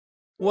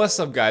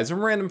What's up guys, I'm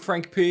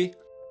randomfrankp.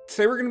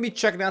 Today we're going to be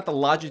checking out the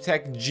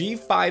Logitech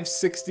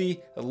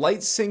G560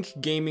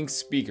 Lightsync gaming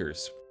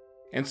speakers.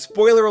 And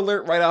spoiler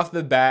alert right off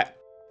the bat,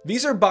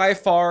 these are by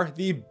far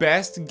the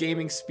best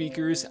gaming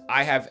speakers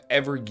I have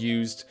ever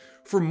used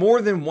for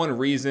more than one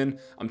reason.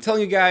 I'm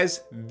telling you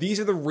guys, these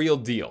are the real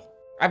deal.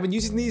 I've been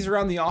using these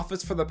around the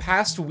office for the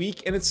past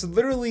week and it's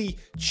literally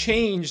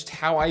changed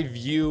how I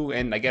view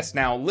and I guess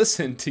now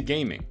listen to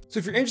gaming. So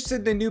if you're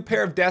interested in a new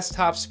pair of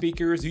desktop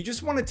speakers, you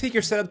just want to take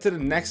your setup to the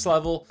next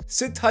level,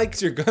 sit tight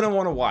because you're going to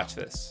want to watch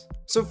this.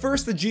 So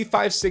first, the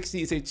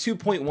G560 is a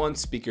 2.1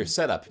 speaker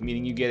setup,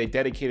 meaning you get a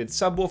dedicated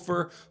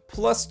subwoofer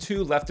plus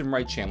 2 left and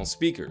right channel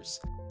speakers.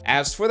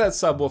 As for that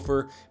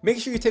subwoofer, make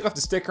sure you take off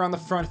the sticker on the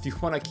front if you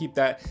want to keep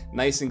that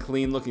nice and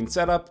clean looking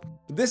setup.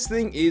 This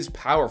thing is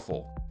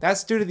powerful.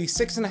 That's due to the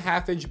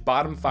 6.5-inch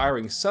bottom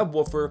firing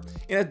subwoofer,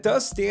 and it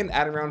does stand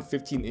at around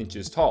 15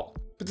 inches tall.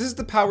 But this is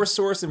the power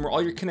source and where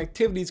all your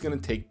connectivity is going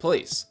to take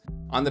place.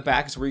 On the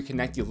back is where you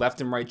connect the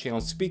left and right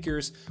channel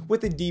speakers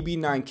with the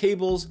DB9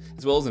 cables,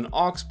 as well as an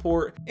aux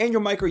port and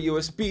your micro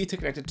USB to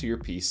connect it to your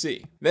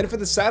PC. Then for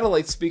the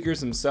satellite speakers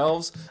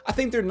themselves, I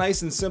think they're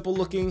nice and simple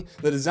looking.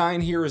 The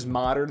design here is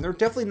modern. They're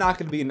definitely not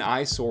going to be an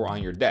eyesore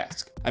on your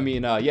desk. I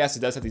mean, yes, it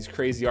does have these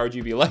crazy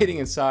RGB lighting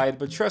inside,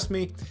 but trust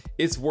me,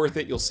 it's worth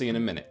it. You'll see in a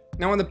minute.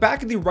 Now on the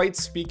back of the right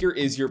speaker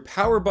is your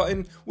power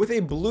button with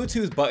a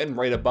Bluetooth button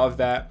right above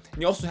that.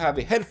 And you also have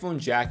a headphone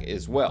jack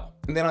as well.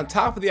 And then on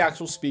top of the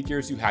actual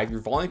speakers, you have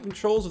your volume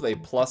controls with a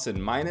plus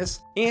and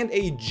minus and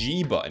a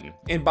G button.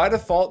 And by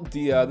default,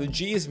 the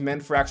G is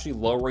meant for actually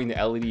lowering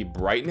the LED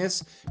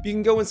brightness. But you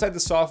can go inside the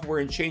software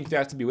and change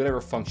that to be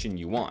whatever function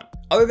you want.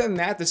 Other than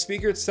that, the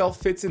speaker itself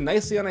fits in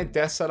nicely on a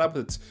desk setup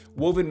with its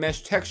woven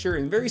mesh texture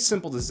and very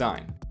simple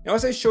design. Now,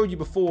 as I showed you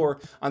before,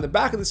 on the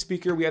back of the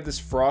speaker, we have this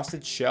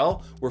frosted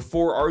shell where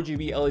 4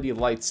 RGB LED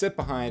lights sit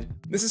behind.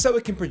 This is so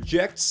it can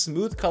project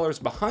smooth colors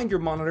behind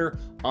your monitor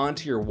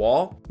onto your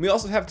wall. We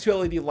also have 2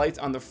 LED lights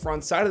on the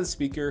front side of the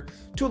speaker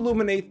to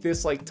illuminate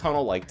this like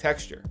tunnel-like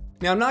texture.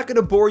 Now, I'm not going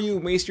to bore you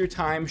and waste your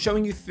time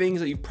showing you things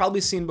that you've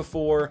probably seen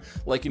before,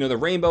 like, the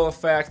rainbow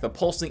effect, the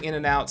pulsing in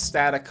and out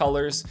static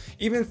colors,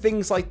 even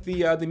things like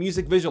the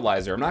music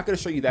visualizer. I'm not going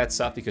to show you that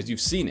stuff because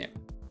you've seen it.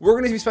 We're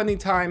going to be spending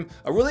time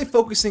really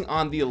focusing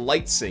on the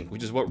Lightsync,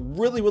 which is what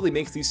really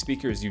makes these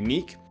speakers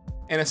unique.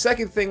 And a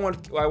second thing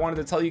I wanted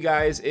to tell you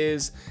guys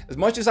is, as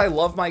much as I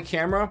love my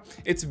camera,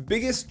 its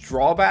biggest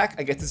drawback,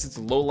 I guess, is its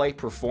low light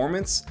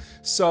performance.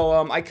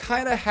 So I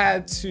kind of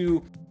had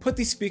to put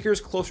these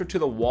speakers closer to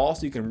the wall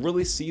so you can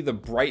really see the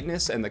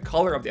brightness and the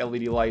color of the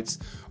LED lights,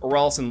 or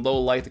else in low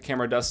light the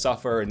camera does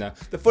suffer and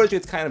the footage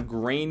gets kind of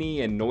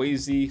grainy and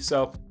noisy.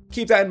 So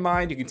keep that in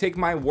mind. You can take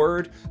my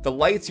word. The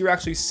lights you're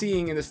actually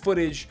seeing in this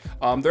footage,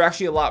 they're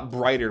actually a lot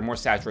brighter and more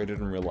saturated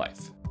in real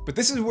life. But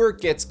this is where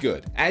it gets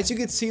good. As you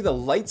can see, the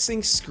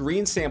Lightsync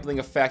screen sampling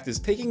effect is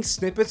taking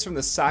snippets from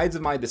the sides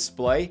of my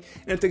display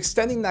and it's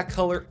extending that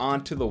color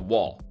onto the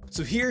wall.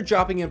 So here,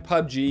 dropping in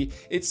PUBG,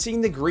 it's seeing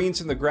the greens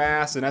from the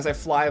grass, and as I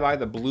fly by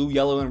the blue,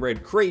 yellow, and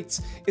red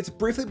crates, it's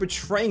briefly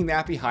portraying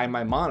that behind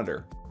my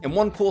monitor. And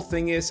one cool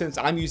thing is, since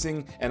I'm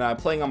using and I'm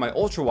playing on my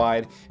ultra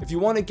wide, if you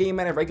want to game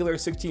at a regular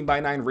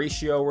 16:9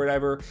 ratio or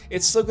whatever,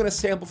 it's still going to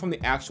sample from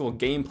the actual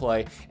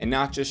gameplay and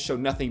not just show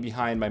nothing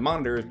behind my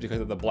monitors because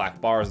of the black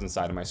bars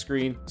inside of my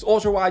screen. So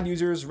ultra wide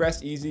users,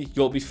 rest easy,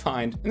 you'll be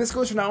fine. And this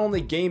goes for not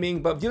only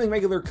gaming, but viewing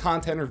regular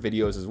content or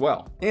videos as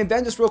well. And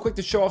then just real quick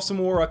to show off some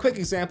more quick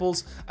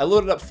examples, I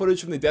loaded up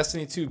footage from the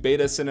Destiny 2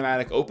 beta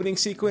cinematic opening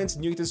sequence,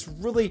 and you get this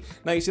really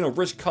nice,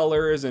 rich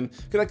colors, and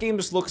that game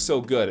just looks so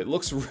good. It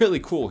looks really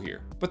cool here.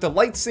 But the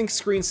Lightsync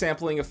screen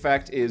sampling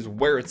effect is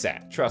where it's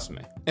at, trust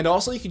me. And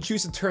also you can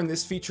choose to turn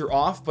this feature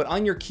off, but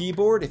on your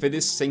keyboard, if it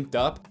is synced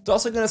up, it's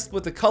also going to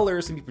split the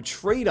colors and be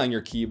portrayed on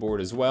your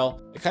keyboard as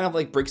well. It kind of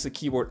like breaks the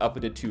keyboard up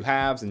into 2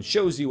 halves and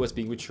shows you what's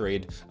being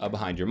portrayed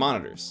behind your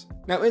monitors.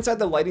 Now inside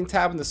the lighting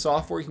tab in the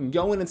software, you can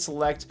go in and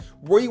select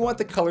where you want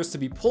the colors to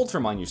be pulled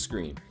from on your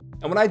screen.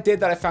 And when I did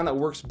that, I found that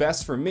works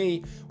best for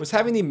me was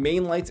having the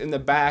main lights in the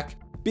back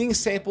being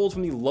sampled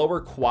from the lower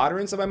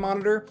quadrants of my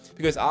monitor,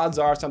 because odds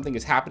are something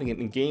is happening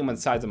in game on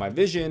the sides of my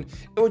vision.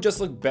 It would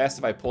just look best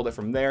if I pulled it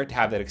from there to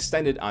have that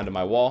extended onto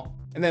my wall.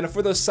 And then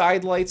for those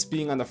side lights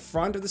being on the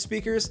front of the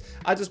speakers,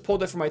 I just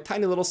pulled it from my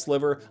tiny little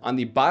sliver on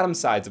the bottom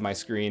sides of my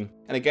screen.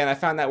 And again, I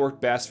found that worked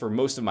best for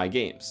most of my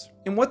games.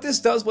 And what this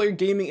does while you're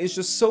gaming is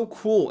just so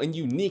cool and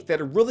unique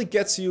that it really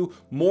gets you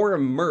more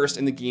immersed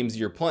in the games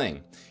you're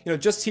playing.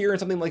 Just here in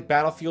something like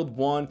Battlefield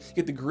 1, you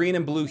get the green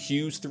and blue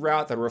hues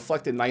throughout that are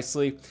reflected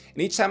nicely.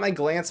 And each time I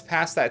glance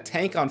past that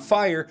tank on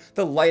fire,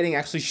 the lighting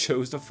actually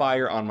shows the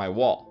fire on my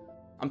wall.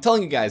 I'm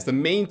telling you guys, the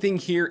main thing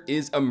here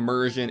is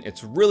immersion.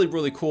 It's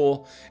really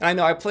cool. And I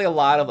know I play a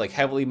lot of like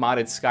heavily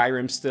modded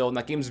Skyrim still, and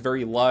that game's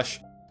very lush.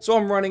 So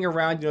I'm running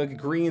around, the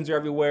greens are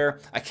everywhere.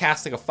 I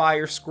cast like a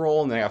fire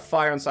scroll, and then I have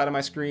fire on the side of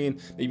my screen,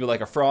 maybe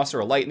like a frost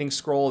or a lightning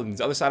scroll, and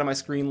the other side of my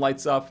screen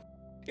lights up.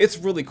 It's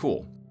really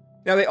cool.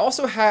 Now they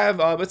also have,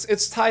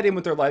 it's tied in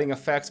with their lighting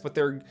effects, but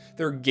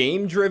they're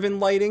game-driven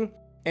lighting.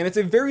 And it's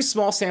a very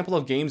small sample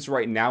of games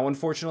right now,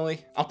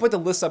 unfortunately. I'll put the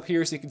list up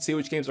here so you can see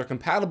which games are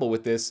compatible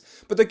with this.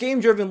 But the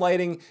game-driven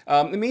lighting,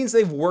 it means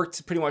they've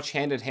worked pretty much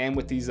hand in hand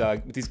with these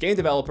game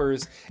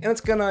developers, and it's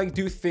gonna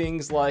do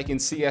things like in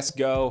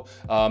CS:GO,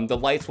 the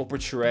lights will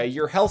portray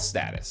your health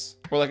status.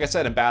 Or like I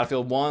said, in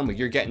Battlefield 1, when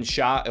you're getting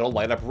shot, it'll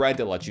light up red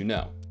to let you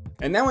know.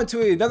 And now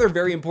into another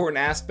very important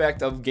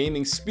aspect of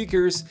gaming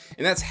speakers,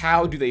 and that's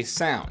how do they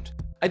sound.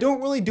 I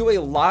don't really do a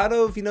lot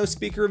of,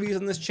 speaker reviews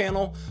on this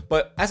channel,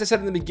 but as I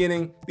said in the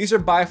beginning, these are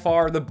by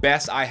far the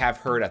best I have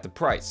heard at the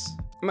price.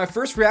 And my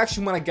first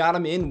reaction when I got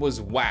them in was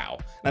wow.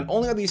 Not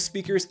only are these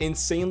speakers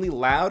insanely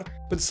loud,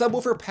 but the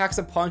subwoofer packs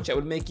a punch that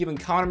would make even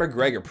Conor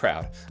McGregor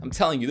proud. I'm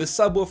telling you, this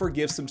subwoofer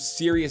gives some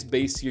serious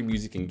bass to your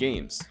music and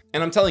games.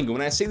 And I'm telling you,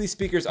 when I say these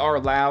speakers are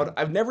loud,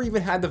 I've never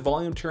even had the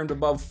volume turned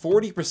above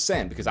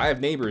 40% because I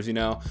have neighbors,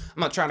 I'm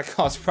not trying to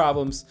cause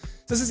problems.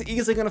 So this is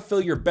easily gonna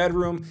fill your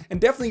bedroom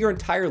and definitely your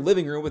entire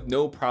living room with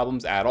no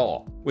problems at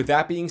all. With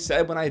that being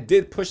said, when I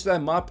did push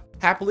them up,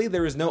 happily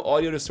there is no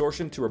audio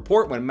distortion to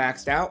report when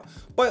maxed out,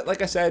 but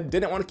like I said,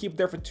 didn't want to keep it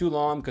there for too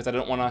long because I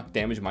didn't want to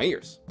damage my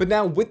ears. But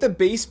now with the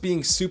bass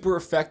being super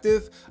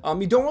effective,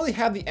 you don't really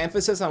have the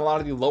emphasis on a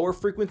lot of the lower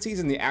frequencies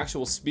in the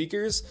actual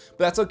speakers, but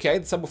that's okay,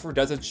 the subwoofer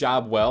does its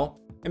job well.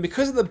 And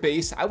because of the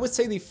bass, I would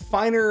say the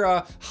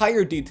finer,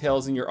 higher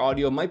details in your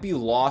audio might be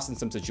lost in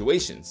some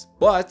situations,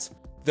 but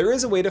there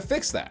is a way to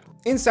fix that.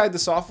 Inside the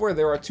software,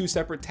 there are two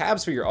separate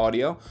tabs for your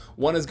audio.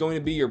 One is going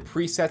to be your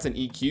presets and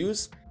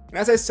EQs. And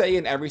as I say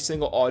in every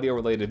single audio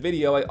related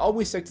video, I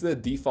always stick to the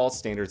default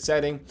standard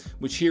setting,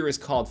 which here is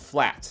called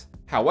flat.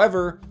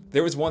 However,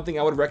 there is one thing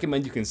I would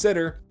recommend you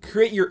consider: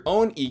 create your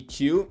own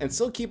EQ and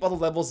still keep all the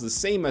levels the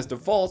same as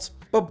default,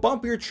 but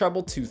bump your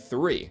treble to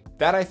 3.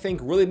 That I think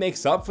really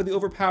makes up for the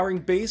overpowering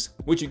bass,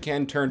 which you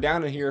can turn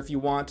down in here if you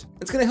want.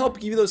 It's gonna help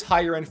give you those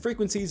higher end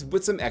frequencies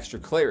with some extra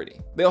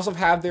clarity. They also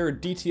have their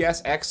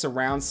DTS-X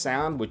surround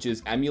sound, which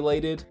is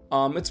emulated.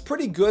 It's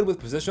pretty good with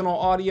positional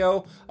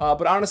audio,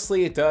 but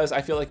honestly it does,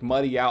 I feel like,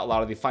 muddy out a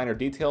lot of the finer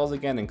details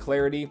again and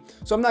clarity.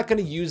 So I'm not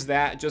gonna use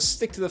that, just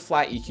stick to the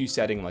flat EQ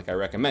setting like I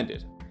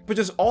recommended. But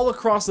just all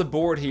across the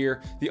board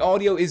here, the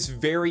audio is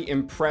very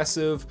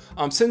impressive.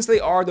 Since they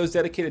are those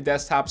dedicated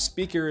desktop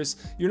speakers,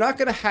 you're not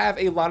gonna have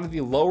a lot of the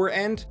lower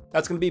end.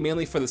 That's gonna be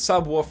mainly for the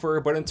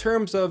subwoofer, but in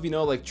terms of,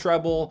 like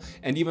treble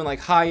and even like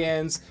high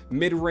ends,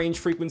 mid-range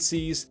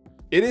frequencies,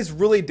 it is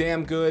really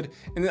damn good.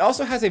 And it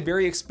also has a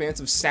very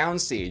expansive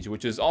soundstage,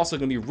 which is also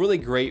gonna be really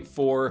great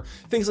for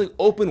things like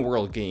open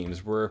world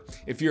games, where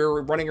if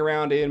you're running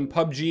around in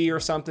PUBG or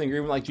something, or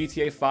even like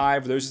GTA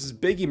 5, there's this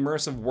big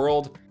immersive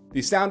world.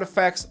 The sound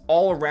effects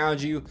all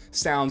around you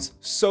sounds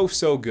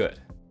so good.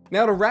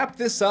 Now to wrap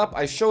this up,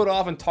 I showed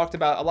off and talked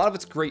about a lot of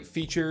its great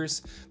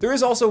features. There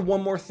is also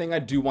one more thing I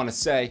do want to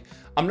say.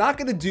 I'm not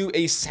going to do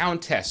a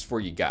sound test for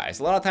you guys.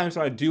 A lot of times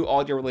when I do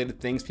audio related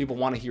things, people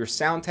want to hear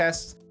sound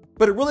tests,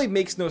 but it really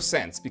makes no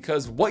sense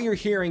because what you're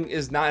hearing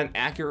is not an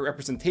accurate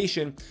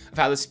representation of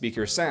how the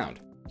speakers sound.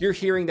 You're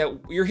hearing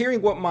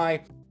what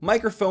my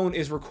microphone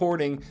is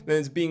recording, then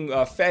it's being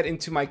fed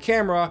into my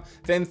camera,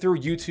 then through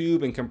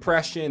YouTube and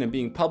compression and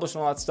being published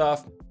and all that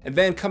stuff, and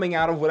then coming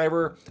out of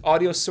whatever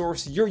audio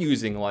source you're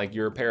using, like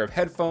your pair of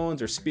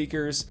headphones or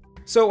speakers.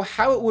 So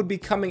how it would be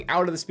coming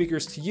out of the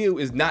speakers to you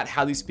is not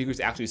how these speakers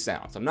actually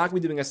sound. So I'm not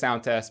gonna be doing a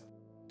sound test.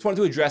 Just wanted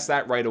to address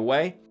that right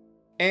away.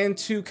 And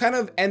to kind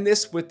of end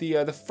this with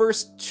the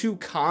first two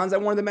cons I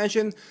wanted to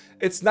mention,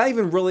 it's not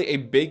even really a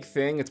big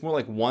thing, it's more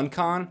like one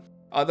con.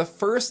 The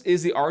first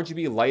is the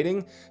RGB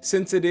lighting.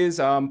 Since it is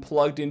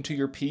plugged into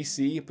your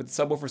PC, but the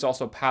subwoofer is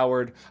also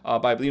powered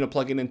by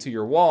plugging into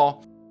your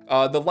wall,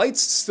 the lights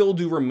still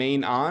do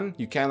remain on.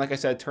 You can, like I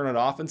said, turn it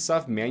off and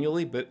stuff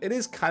manually, but it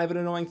is kind of an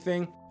annoying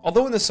thing.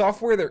 Although in the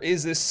software there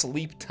is this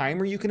sleep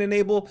timer you can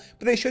enable,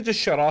 but they should just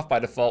shut off by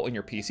default when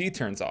your PC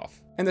turns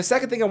off. And the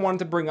second thing I wanted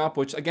to bring up,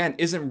 which again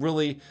isn't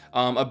really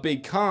a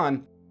big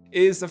con,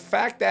 is the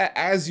fact that,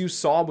 as you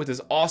saw with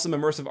this awesome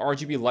immersive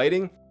RGB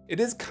lighting, it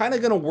is kind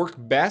of going to work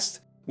best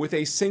with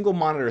a single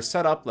monitor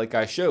setup like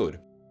I showed.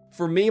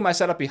 For me, my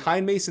setup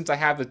behind me, since I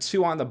have the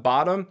two on the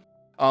bottom,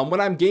 when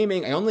I'm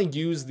gaming, I only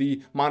use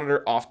the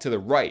monitor off to the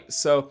right.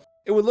 So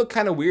it would look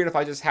kind of weird if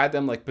I just had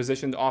them like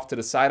positioned off to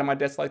the side of my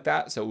desk like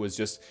that. So it was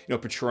just,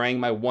 portraying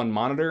my one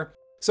monitor.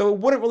 So it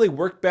wouldn't really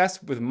work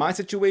best with my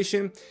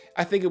situation.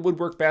 I think it would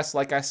work best,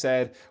 like I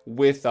said,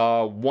 with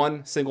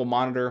one single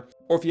monitor,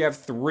 or if you have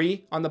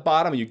 3 on the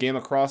bottom and you game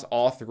across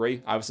all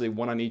 3, obviously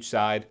one on each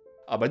side.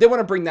 But I did want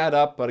to bring that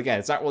up, but again,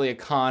 it's not really a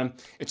con.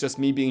 It's just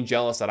me being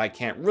jealous that I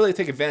can't really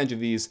take advantage of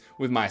these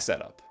with my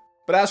setup.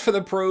 But as for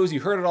the pros, you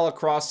heard it all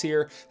across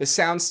here. The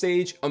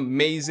soundstage,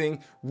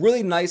 amazing.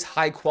 Really nice,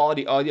 high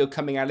quality audio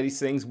coming out of these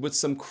things with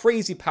some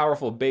crazy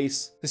powerful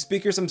bass. The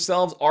speakers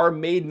themselves are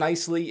made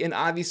nicely, and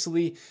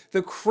obviously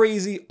the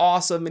crazy,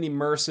 awesome, and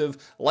immersive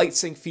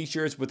Lightsync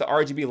features with the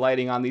RGB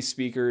lighting on these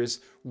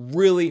speakers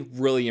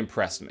really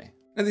impressed me.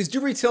 Now these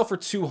do retail for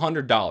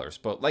 $200,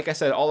 but like I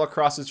said, all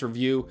across this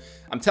review,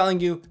 I'm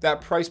telling you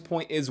that price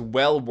point is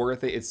well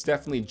worth it. It's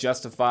definitely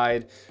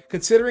justified.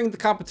 Considering the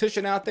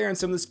competition out there and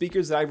some of the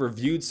speakers that I've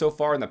reviewed so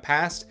far in the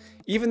past,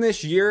 even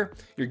this year,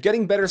 you're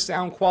getting better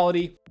sound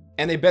quality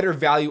and a better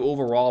value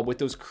overall with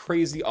those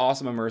crazy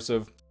awesome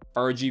immersive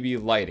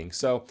RGB lighting.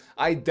 So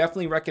I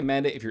definitely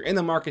recommend it if you're in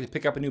the market to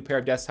pick up a new pair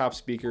of desktop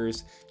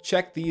speakers.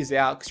 Check these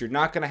out because you're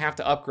not going to have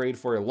to upgrade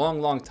for a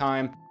long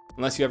time.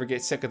 Unless you ever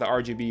get sick of the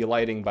RGB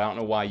lighting, but I don't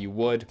know why you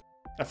would.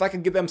 If I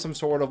could give them some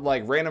sort of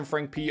like Random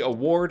Frank P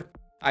award,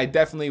 I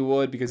definitely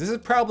would, because this is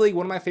probably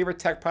one of my favorite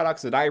tech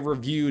products that I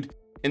reviewed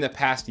in the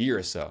past year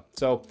or so.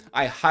 So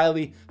I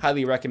highly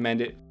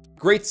recommend it.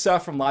 Great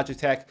stuff from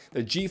Logitech,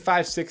 the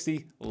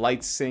G560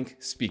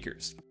 Lightsync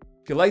speakers.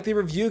 If you like the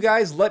review,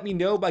 guys, let me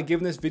know by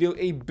giving this video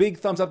a big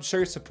thumbs up to show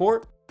your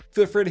support.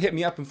 Feel free to hit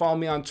me up and follow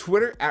me on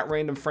Twitter at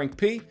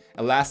randomfrankp.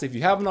 And lastly, if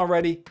you haven't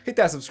already, hit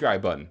that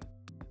subscribe button.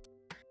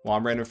 Well,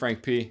 I'm Random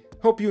Frank P.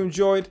 Hope you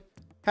enjoyed.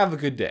 Have a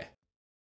good day.